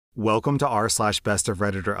Welcome to r/Bestof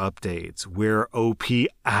Redditor updates, where OP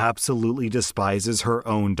absolutely despises her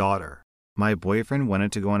own daughter. My boyfriend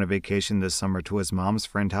wanted to go on a vacation this summer to his mom's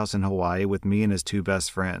friend house in Hawaii with me and his two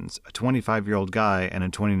best friends, a 25-year-old guy and a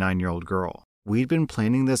 29-year-old girl. We'd been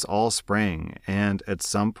planning this all spring, and at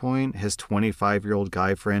some point, his 25-year-old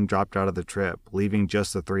guy friend dropped out of the trip, leaving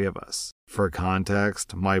just the three of us. For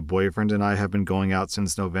context, my boyfriend and I have been going out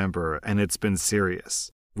since November, and it's been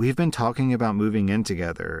serious. We've been talking about moving in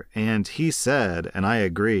together, and he said, and I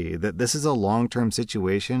agree, that this is a long-term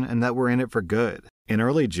situation and that we're in it for good. In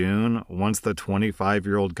early June, once the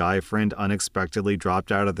 25-year-old guy friend unexpectedly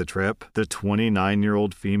dropped out of the trip, the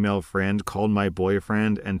 29-year-old female friend called my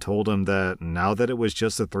boyfriend and told him that now that it was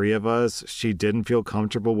just the three of us, she didn't feel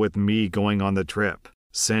comfortable with me going on the trip,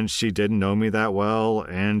 since she didn't know me that well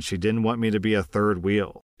and she didn't want me to be a third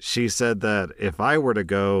wheel. She said that if I were to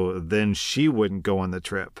go, then she wouldn't go on the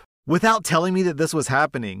trip. Without telling me that this was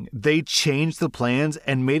happening, they changed the plans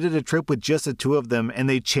and made it a trip with just the two of them, and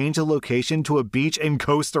they changed the location to a beach in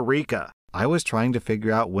Costa Rica. I was trying to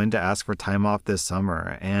figure out when to ask for time off this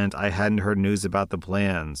summer, and I hadn't heard news about the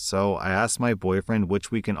plans, so I asked my boyfriend which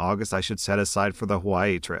week in August I should set aside for the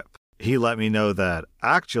Hawaii trip. He let me know that,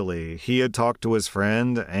 actually, he had talked to his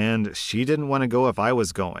friend, and she didn't want to go if I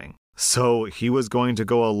was going. So he was going to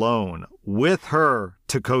go alone, with her,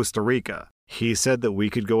 to Costa Rica. He said that we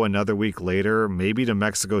could go another week later, maybe to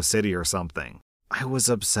Mexico City or something. I was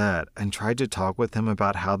upset and tried to talk with him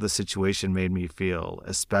about how the situation made me feel,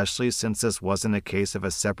 especially since this wasn't a case of a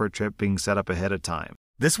separate trip being set up ahead of time.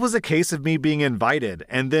 This was a case of me being invited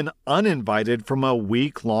and then uninvited from a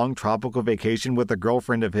week-long tropical vacation with a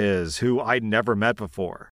girlfriend of his who I'd never met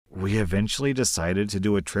before. We eventually decided to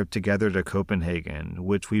do a trip together to Copenhagen,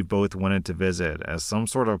 which we both wanted to visit as some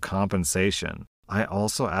sort of compensation. I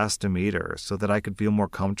also asked to meet her so that I could feel more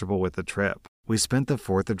comfortable with the trip. We spent the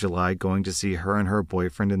 4th of July going to see her and her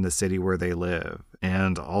boyfriend in the city where they live,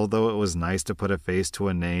 and although it was nice to put a face to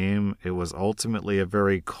a name, it was ultimately a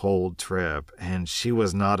very cold trip, and she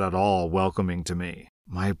was not at all welcoming to me.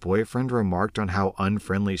 My boyfriend remarked on how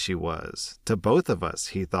unfriendly she was, to both of us,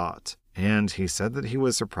 he thought, and he said that he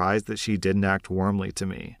was surprised that she didn't act warmly to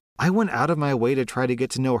me. I went out of my way to try to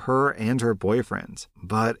get to know her and her boyfriend,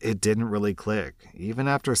 but it didn't really click, even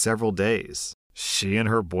after several days. She and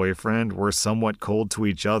her boyfriend were somewhat cold to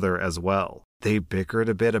each other as well. They bickered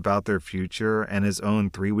a bit about their future and his own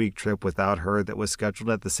 3-week trip without her that was scheduled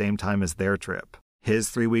at the same time as their trip. His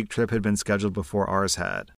 3-week trip had been scheduled before ours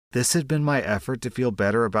had. This had been my effort to feel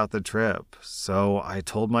better about the trip, so I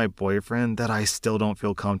told my boyfriend that I still don't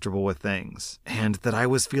feel comfortable with things, and that I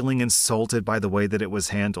was feeling insulted by the way that it was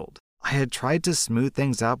handled. I had tried to smooth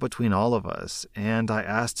things out between all of us, and I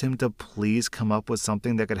asked him to please come up with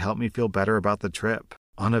something that could help me feel better about the trip.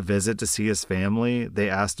 On a visit to see his family, they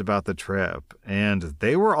asked about the trip, and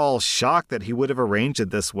they were all shocked that he would have arranged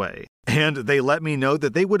it this way. And they let me know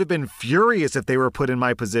that they would have been furious if they were put in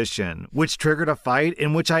my position, which triggered a fight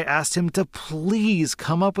in which I asked him to please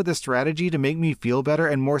come up with a strategy to make me feel better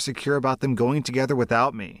and more secure about them going together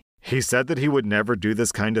without me. He said that he would never do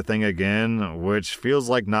this kind of thing again, which feels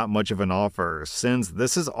like not much of an offer, since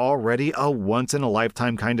this is already a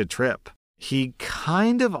once-in-a-lifetime kind of trip. He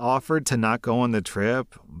kind of offered to not go on the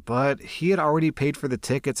trip, but he had already paid for the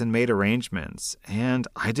tickets and made arrangements, and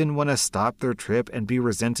I didn't want to stop their trip and be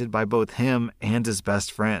resented by both him and his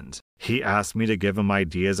best friend. He asked me to give him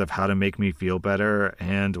ideas of how to make me feel better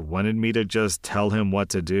and wanted me to just tell him what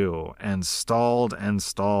to do, and stalled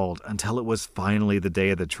until it was finally the day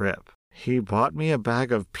of the trip. He bought me a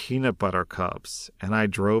bag of peanut butter cups, and I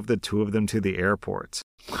drove the two of them to the airport.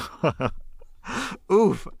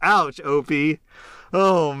 Oof, ouch, OP.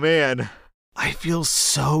 Oh, man. I feel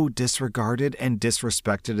so disregarded and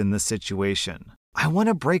disrespected in this situation. I want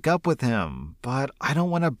to break up with him, but I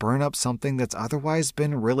don't want to burn up something that's otherwise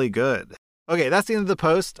been really good. Okay, that's the end of the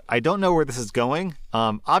post. I don't know where this is going.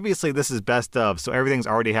 Obviously, this is best of, so everything's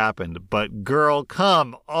already happened. But girl,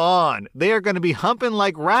 come on. They are going to be humping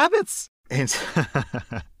like rabbits.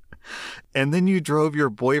 And then you drove your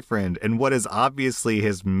boyfriend and what is obviously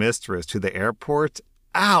his mistress to the airport?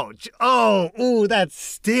 Ouch! Oh, ooh, that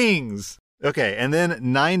stings! Okay, and then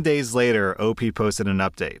 9 days later, OP posted an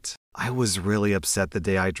update. I was really upset the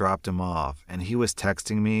day I dropped him off, and he was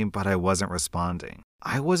texting me, but I wasn't responding.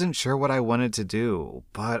 I wasn't sure what I wanted to do,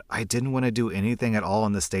 but I didn't want to do anything at all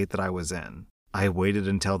in the state that I was in. I waited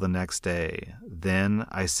until the next day. Then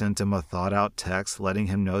I sent him a thought-out text letting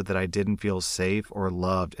him know that I didn't feel safe or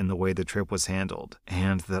loved in the way the trip was handled,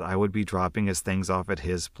 and that I would be dropping his things off at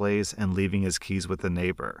his place and leaving his keys with the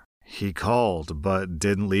neighbor. He called, but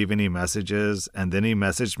didn't leave any messages, and then he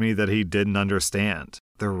messaged me that he didn't understand.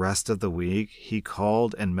 The rest of the week, he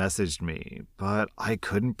called and messaged me, but I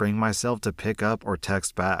couldn't bring myself to pick up or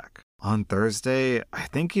text back. On Thursday, I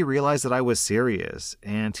think he realized that I was serious,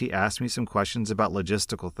 and he asked me some questions about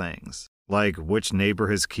logistical things, like which neighbor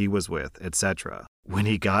his key was with, etc. When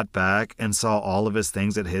he got back and saw all of his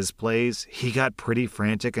things at his place, he got pretty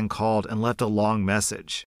frantic and called and left a long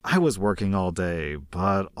message. I was working all day,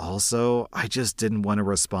 but also I just didn't want to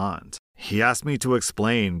respond. He asked me to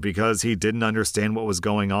explain because he didn't understand what was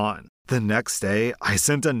going on. The next day, I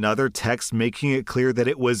sent another text making it clear that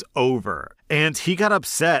it was over. And he got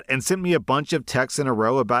upset and sent me a bunch of texts in a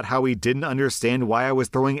row about how he didn't understand why I was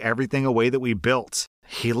throwing everything away that we built.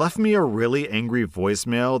 He left me a really angry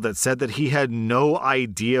voicemail that said that he had no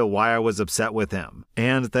idea why I was upset with him,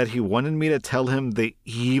 and that he wanted me to tell him the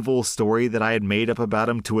evil story that I had made up about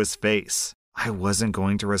him to his face. I wasn't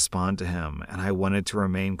going to respond to him, and I wanted to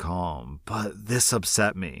remain calm, but this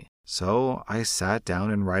upset me. So I sat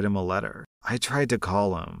down and wrote him a letter. I tried to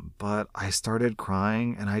call him, but I started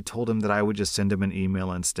crying and I told him that I would just send him an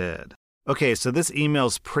email instead. Okay, so this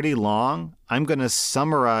email's pretty long. I'm going to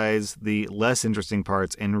summarize the less interesting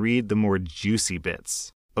parts and read the more juicy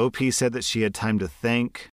bits. OP said that she had time to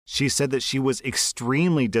think. She said that she was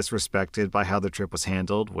extremely disrespected by how the trip was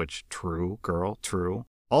handled, which, true, girl, true.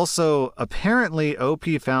 Also, apparently OP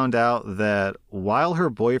found out that while her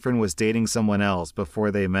boyfriend was dating someone else before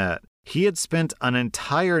they met, he had spent an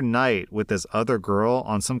entire night with this other girl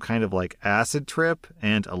on some kind of acid trip,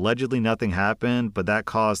 and allegedly nothing happened, but that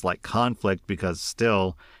caused conflict because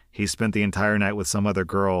still, he spent the entire night with some other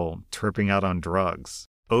girl tripping out on drugs.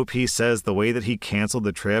 OP says the way that he canceled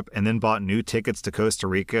the trip and then bought new tickets to Costa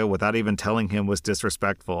Rica without even telling him was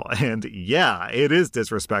disrespectful. And yeah, it is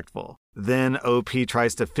disrespectful. Then OP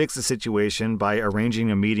tries to fix the situation by arranging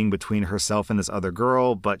a meeting between herself and this other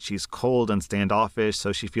girl, but she's cold and standoffish,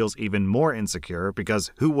 so she feels even more insecure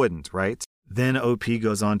because who wouldn't, right? Then OP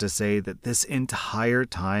goes on to say that this entire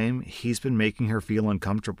time he's been making her feel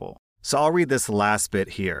uncomfortable. So I'll read this last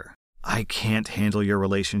bit here. I can't handle your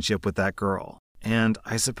relationship with that girl. And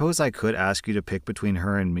I suppose I could ask you to pick between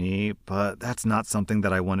her and me, but that's not something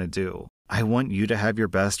that I want to do. I want you to have your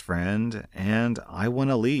best friend, and I want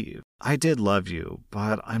to leave. I did love you,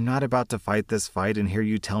 but I'm not about to fight this fight and hear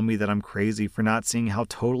you tell me that I'm crazy for not seeing how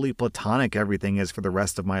totally platonic everything is for the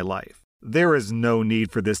rest of my life. There is no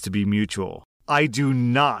need for this to be mutual. I do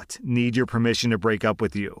not need your permission to break up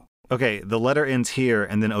with you. Okay, the letter ends here,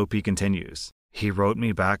 and then OP continues. He wrote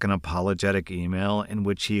me back an apologetic email in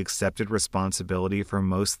which he accepted responsibility for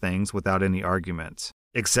most things without any argument.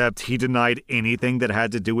 Except he denied anything that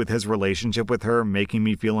had to do with his relationship with her making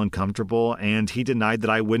me feel uncomfortable, and he denied that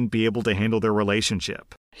I wouldn't be able to handle their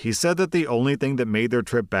relationship. He said that the only thing that made their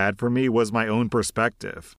trip bad for me was my own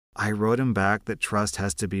perspective. I wrote him back that trust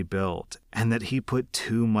has to be built, and that he put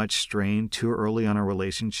too much strain too early on a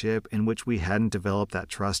relationship in which we hadn't developed that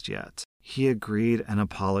trust yet. He agreed and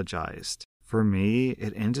apologized. For me,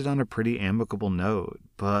 it ended on a pretty amicable note,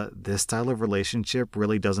 but this style of relationship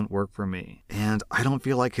really doesn't work for me, and I don't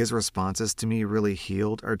feel like his responses to me really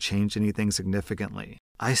healed or changed anything significantly.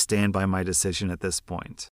 I stand by my decision at this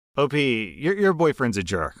point. OP, your boyfriend's a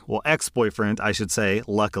jerk. Well, ex-boyfriend, I should say,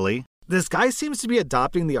 luckily. This guy seems to be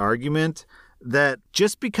adopting the argument that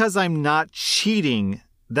just because I'm not cheating,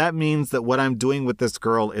 that means that what I'm doing with this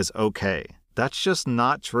girl is okay. That's just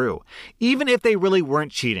not true. Even if they really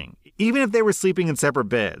weren't cheating, even if they were sleeping in separate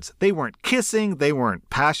beds, they weren't kissing, they weren't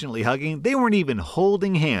passionately hugging, they weren't even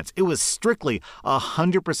holding hands. It was strictly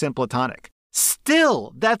 100% platonic.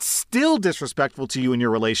 Still, that's still disrespectful to you in your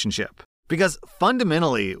relationship. Because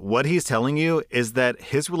fundamentally, what he's telling you is that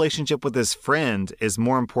his relationship with his friend is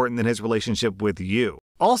more important than his relationship with you.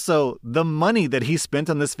 Also, the money that he spent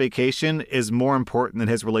on this vacation is more important than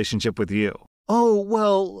his relationship with you. Oh,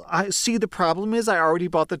 well, I see the problem is I already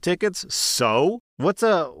bought the tickets, so? What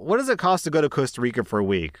does it cost to go to Costa Rica for a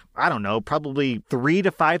week? I don't know, probably $3,000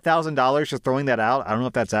 to $5,000 just throwing that out. I don't know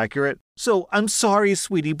if that's accurate. So, I'm sorry,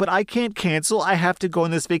 sweetie, but I can't cancel. I have to go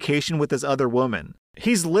on this vacation with this other woman.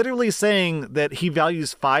 He's literally saying that he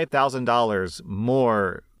values $5,000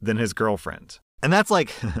 more than his girlfriend. And that's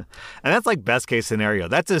like best case scenario.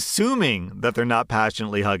 That's assuming that they're not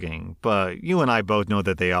passionately hugging, but you and I both know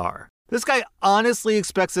that they are. This guy honestly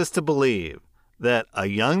expects us to believe that a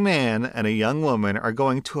young man and a young woman are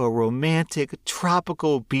going to a romantic,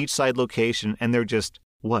 tropical beachside location and they're just,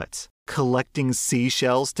 what? Collecting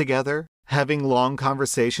seashells together? Having long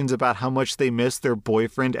conversations about how much they miss their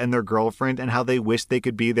boyfriend and their girlfriend and how they wish they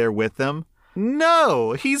could be there with them?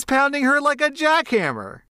 No, he's pounding her like a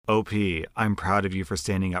jackhammer. OP, I'm proud of you for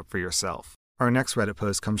standing up for yourself. Our next Reddit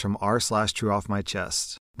post comes from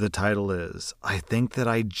r/TrueOffMyChest. The title is, I Think That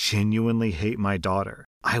I Genuinely Hate My Daughter.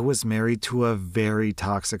 I was married to a very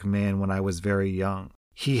toxic man when I was very young.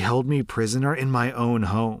 He held me prisoner in my own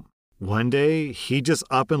home. One day, he just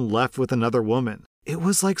up and left with another woman. It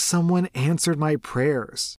was like someone answered my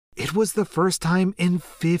prayers. It was the first time in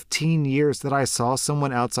 15 years that I saw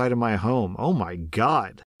someone outside of my home. Oh my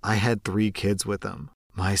God. I had 3 kids with him.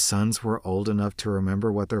 My sons were old enough to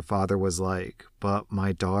remember what their father was like, but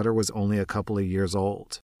my daughter was only a couple of years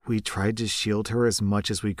old. We tried to shield her as much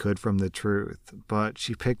as we could from the truth, but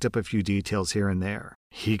she picked up a few details here and there.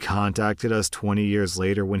 He contacted us 20 years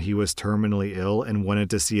later when he was terminally ill and wanted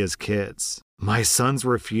to see his kids. My sons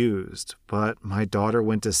refused, but my daughter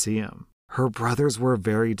went to see him. Her brothers were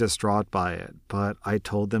very distraught by it, but I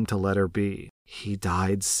told them to let her be. He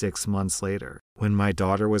died 6 months later. When my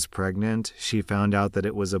daughter was pregnant, she found out that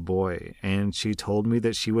it was a boy, and she told me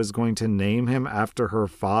that she was going to name him after her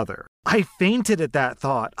father. I fainted at that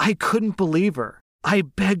thought. I couldn't believe her. I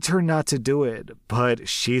begged her not to do it, but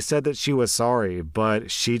she said that she was sorry, but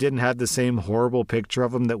she didn't have the same horrible picture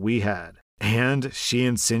of him that we had. And she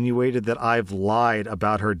insinuated that I've lied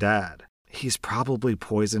about her dad. He's probably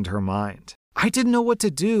poisoned her mind. I didn't know what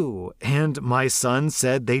to do, and my sons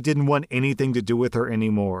said they didn't want anything to do with her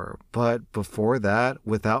anymore. But before that,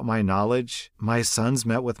 without my knowledge, my sons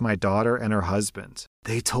met with my daughter and her husband.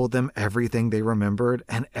 They told them everything they remembered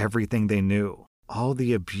and everything they knew. All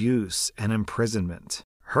the abuse and imprisonment.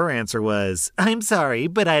 Her answer was, I'm sorry,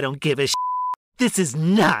 but I don't give a shit. This is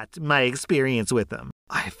not my experience with him.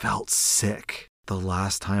 I felt sick. The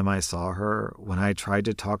last time I saw her, when I tried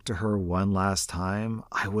to talk to her one last time,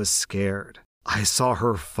 I was scared. I saw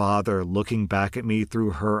her father looking back at me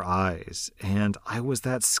through her eyes, and I was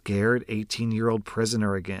that scared 18-year-old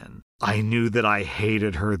prisoner again. I knew that I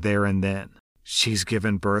hated her there and then. She's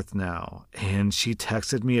given birth now, and she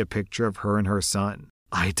texted me a picture of her and her son.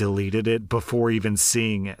 I deleted it before even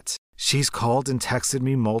seeing it. She's called and texted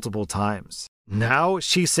me multiple times. Now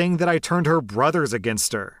she's saying that I turned her brothers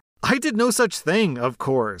against her. I did no such thing, of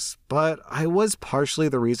course, but I was partially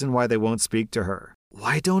the reason why they won't speak to her.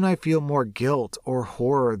 Why don't I feel more guilt or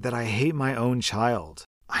horror that I hate my own child?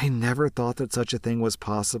 I never thought that such a thing was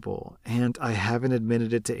possible, and I haven't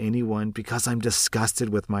admitted it to anyone because I'm disgusted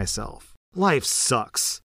with myself. Life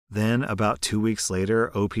sucks. Then, about 2 weeks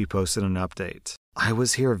later, OP posted an update. I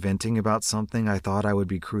was here venting about something I thought I would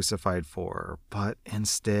be crucified for, but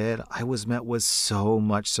instead, I was met with so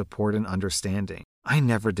much support and understanding. I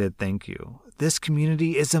never did thank you. This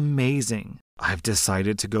community is amazing. I've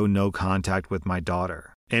decided to go no contact with my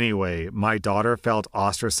daughter. Anyway, my daughter felt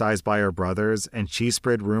ostracized by her brothers, and she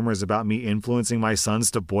spread rumors about me influencing my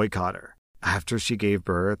sons to boycott her. After she gave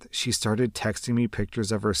birth, she started texting me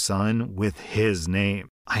pictures of her son with his name.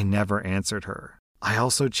 I never answered her. I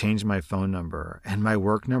also changed my phone number, and my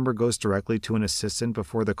work number goes directly to an assistant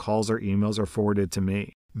before the calls or emails are forwarded to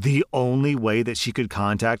me. The only way that she could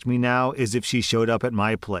contact me now is if she showed up at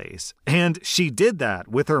my place. And she did that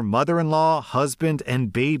with her mother-in-law, husband,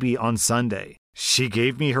 and baby on Sunday. She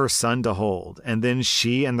gave me her son to hold, and then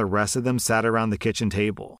she and the rest of them sat around the kitchen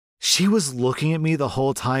table. She was looking at me the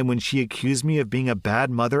whole time when she accused me of being a bad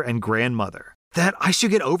mother and grandmother. That I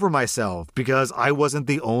should get over myself because I wasn't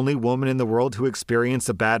the only woman in the world who experienced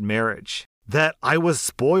a bad marriage. That I was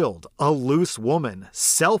spoiled, a loose woman,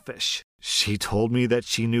 selfish. She told me that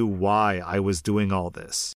she knew why I was doing all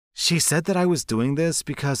this. She said that I was doing this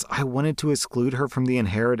because I wanted to exclude her from the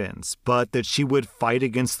inheritance, but that she would fight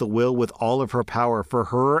against the will with all of her power for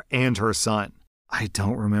her and her son. I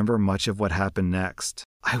don't remember much of what happened next.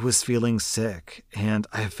 I was feeling sick, and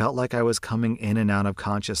I felt like I was coming in and out of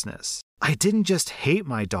consciousness. I didn't just hate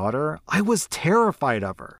my daughter, I was terrified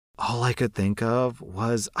of her. All I could think of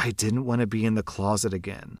was I didn't want to be in the closet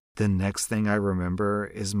again. The next thing I remember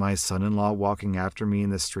is my son-in-law walking after me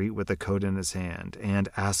in the street with a coat in his hand and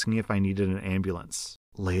asking if I needed an ambulance.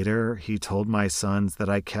 Later, he told my sons that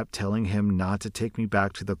I kept telling him not to take me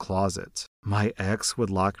back to the closet. My ex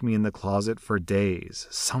would lock me in the closet for days,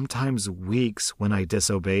 sometimes weeks, when I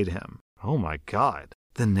disobeyed him. Oh my God.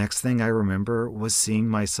 The next thing I remember was seeing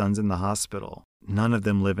my sons in the hospital. None of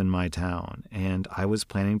them live in my town, and I was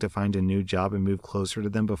planning to find a new job and move closer to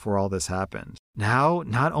them before all this happened. Now,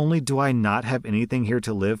 not only do I not have anything here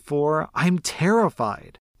to live for, I'm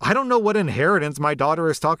terrified. I don't know what inheritance my daughter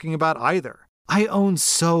is talking about either. I own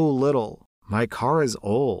so little. My car is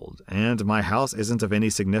old, and my house isn't of any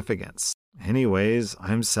significance. Anyways,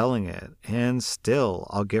 I'm selling it, and still,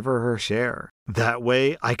 I'll give her her share. That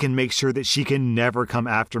way, I can make sure that she can never come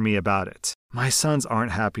after me about it. My sons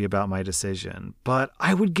aren't happy about my decision, but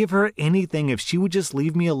I would give her anything if she would just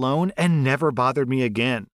leave me alone and never bothered me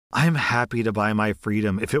again. I'm happy to buy my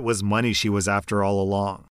freedom if it was money she was after all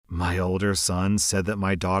along. My older son said that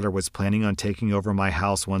my daughter was planning on taking over my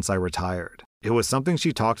house once I retired. It was something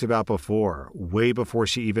she talked about before, way before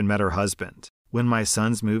she even met her husband. When my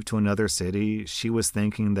sons moved to another city, she was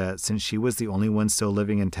thinking that since she was the only one still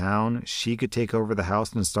living in town, she could take over the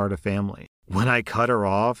house and start a family. When I cut her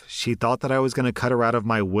off, she thought that I was going to cut her out of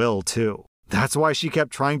my will, too. That's why she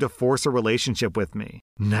kept trying to force a relationship with me.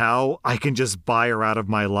 Now I can just buy her out of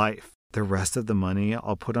my life. The rest of the money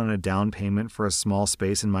I'll put on a down payment for a small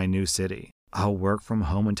space in my new city. I'll work from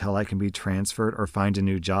home until I can be transferred or find a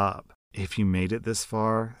new job. If you made it this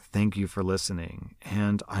far, thank you for listening,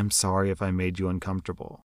 and I'm sorry if I made you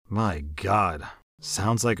uncomfortable. My God,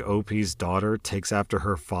 sounds like OP's daughter takes after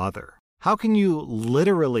her father. How can you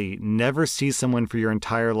literally never see someone for your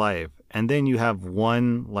entire life, and then you have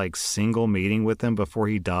one, single meeting with him before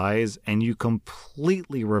he dies, and you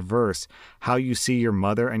completely reverse how you see your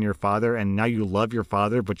mother and your father, and now you love your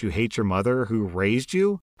father, but you hate your mother who raised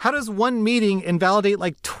you? How does one meeting invalidate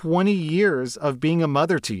 20 years of being a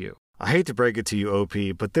mother to you? I hate to break it to you,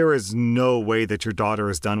 OP, but there is no way that your daughter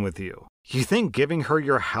is done with you. You think giving her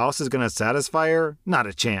your house is going to satisfy her? Not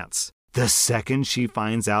a chance. The second she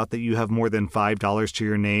finds out that you have more than $5 to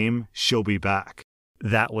your name, she'll be back.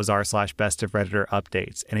 That was r/Best of Redditor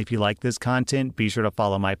updates. And if you like this content, be sure to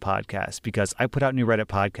follow my podcast because I put out new Reddit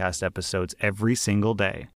podcast episodes every single day.